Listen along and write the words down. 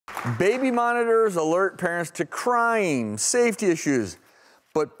Baby monitors alert parents to crime, safety issues,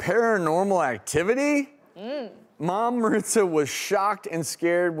 but paranormal activity? Mom Maritza was shocked and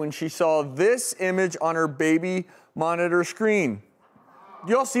scared when she saw this image on her baby monitor screen.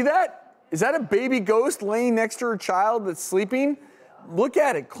 Do y'all see that? Is that a baby ghost laying next to her child that's sleeping? Look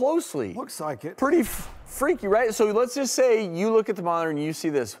at it closely. Looks like it. Pretty freaky, right? So let's just say you look at the monitor and you see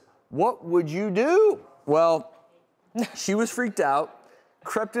this. What would you do? Well, she was freaked out,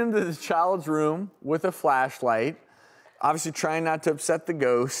 crept into the child's room with a flashlight, obviously trying not to upset the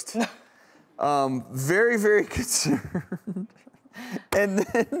ghost. Very, very concerned. And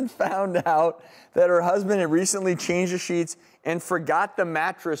then found out that her husband had recently changed the sheets and forgot the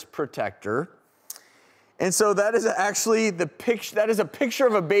mattress protector. And so that is actually the picture, that is a picture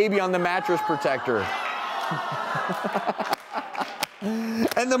of a baby on the mattress protector.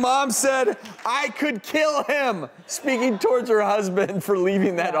 And the mom said, I could kill him, speaking towards her husband for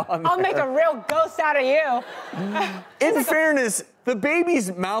leaving that on there. I'll make a real ghost out of you. In fairness, the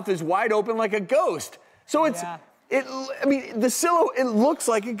baby's mouth is wide open like a ghost. So it's, I mean, the silhouette, it looks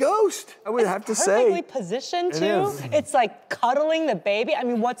like a ghost, I would have to say. Perfectly positioned, too. It's like cuddling the baby. I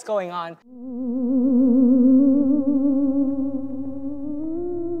mean, what's going on?